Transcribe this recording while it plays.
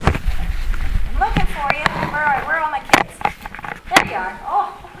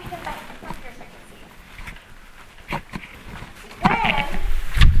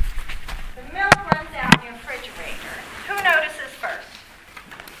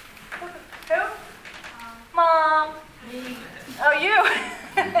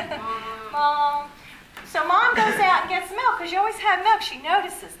had milk, she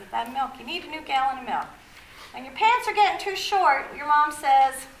notices that milk, you need a new gallon of milk. When your pants are getting too short, your mom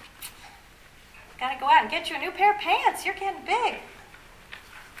says, got to go out and get you a new pair of pants. You're getting big.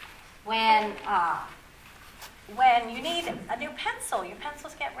 When you need a new pencil, your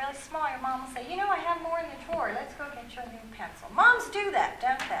pencils get really small, your mom will say, I have more in the drawer. Let's go get you a new pencil. Moms do that,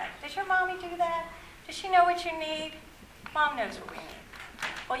 don't they? Does your mommy do that? Does she know what you need? Mom knows what we need.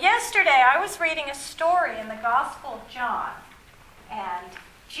 Well, yesterday I was reading a story in the Gospel of John, and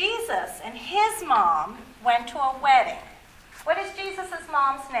Jesus and his mom went to a wedding. What is Jesus'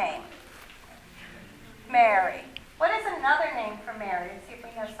 mom's name? Mary. What is another name for Mary? Let's see if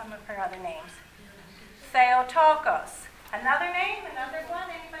we know some of her other names. Theotokos. Another name? Another one?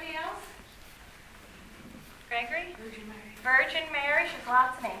 Anybody else? Gregory? Virgin Mary. Virgin Mary. She has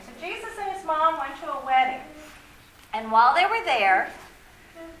lots of names. So Jesus and his mom went to a wedding. And while they were there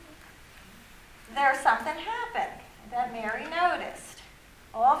something happened that Mary noticed.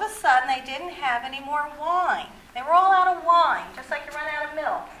 All of a sudden, they didn't have any more wine. They were all out of wine, just like you run out of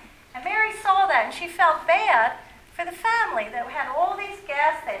milk. And Mary saw that, and she felt bad for the family that had all these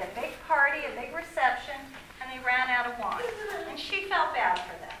guests. They had a big party, a big reception, and they ran out of wine. And she felt bad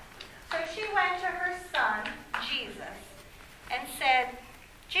for them. So she went to her son, Jesus, and said,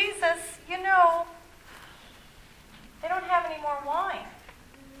 Jesus, they don't have any more wine.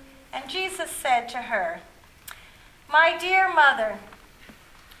 And Jesus said to her, my dear mother,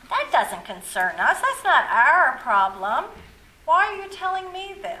 that doesn't concern us. That's not our problem. Why are you telling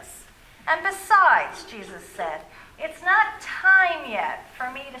me this? And besides, Jesus said, it's not time yet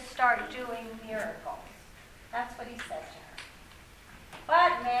for me to start doing miracles. That's what he said to her.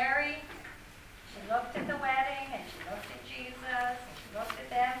 But Mary, she looked at the wedding, and she looked at Jesus, and she looked at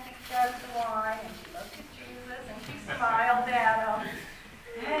the empty jugs of wine, and she looked at Jesus, and she smiled at him.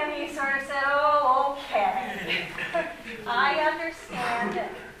 And he sort of said, oh, okay. I understand that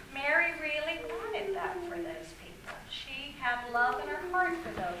Mary really wanted that for those people. She had love in her heart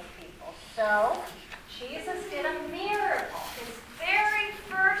for those people. So Jesus did a miracle, his very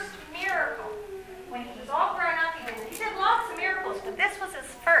first miracle. When he was all grown up, he did lots of miracles, but this was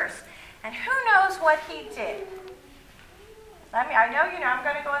his first. And who knows what he did? I know you know. I'm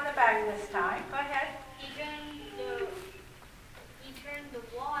going to go in the back this time. Go ahead. He turned the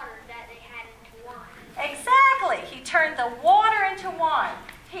water that they had into wine. Exactly. He turned the water into wine.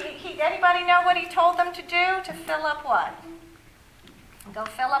 Anybody know what he told them to do? To fill up what? Go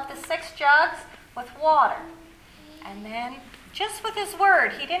fill up the 6 jugs with water. And then, just with his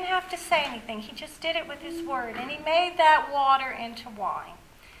word, he didn't have to say anything. He just did it with his word. And he made that water into wine.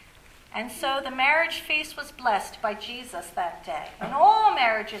 And so the marriage feast was blessed by Jesus that day. And all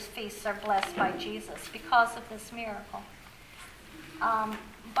marriages feasts are blessed by Jesus because of this miracle.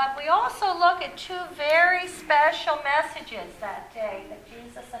 But we also look at 2 very special messages that day that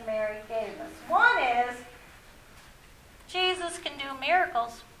Jesus and Mary gave us. One is, Jesus can do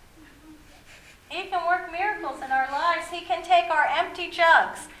miracles. He can work miracles in our lives. He can take our empty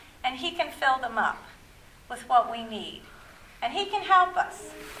jugs and he can fill them up with what we need. And he can help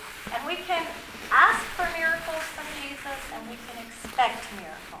us. And we can ask for miracles from Jesus, and we can expect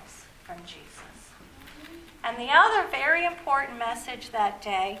miracles from Jesus. And the other very important message that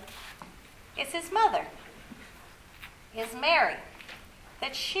day is his mother, is Mary,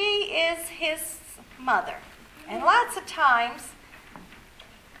 that she is his mother. And lots of times,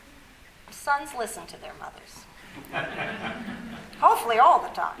 sons listen to their mothers. Hopefully all the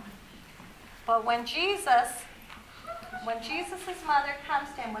time. But when Jesus' mother comes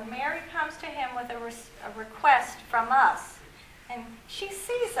to him, when Mary comes to him with a request from us, and she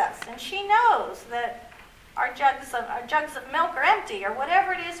sees us, and she knows that our jugs of milk are empty, or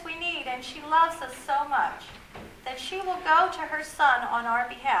whatever it is we need, and she loves us so much that she will go to her son on our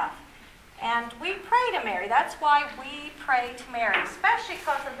behalf. And we pray to Mary. That's why we pray to Mary, especially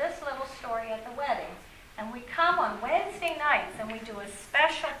because of this little story at the wedding. And we come on Wednesday nights, and we do a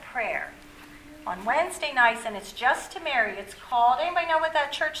special prayer on Wednesday nights, and it's just to Mary. It's called, anybody know what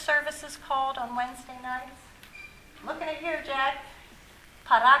that church service is called on Wednesday nights? Looking at you, Jack.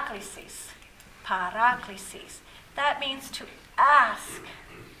 Paraklesis. Paraklesis. That means to ask.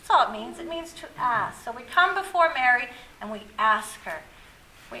 That's all it means. It means to ask. So we come before Mary and we ask her.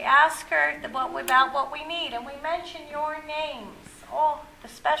 We ask her about what we need, and we mention your names. All the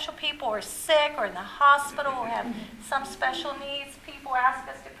special people who are sick or in the hospital or have some special needs. People ask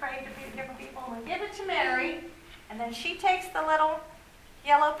us to pray to different people, and we give it to Mary, and then she takes the little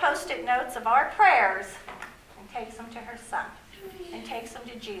yellow Post-it notes of our prayers and takes them to her son and takes them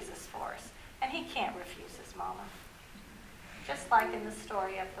to Jesus for us. And he can't refuse his mama, just like in the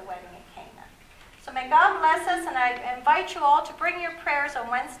story of the wedding at Cana. So may God bless us, and I invite you all to bring your prayers on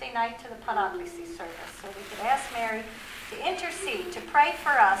Wednesday night to the Paraclesi service so we could ask Mary to intercede, to pray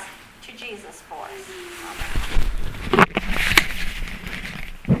for us, to Jesus for us. Amen.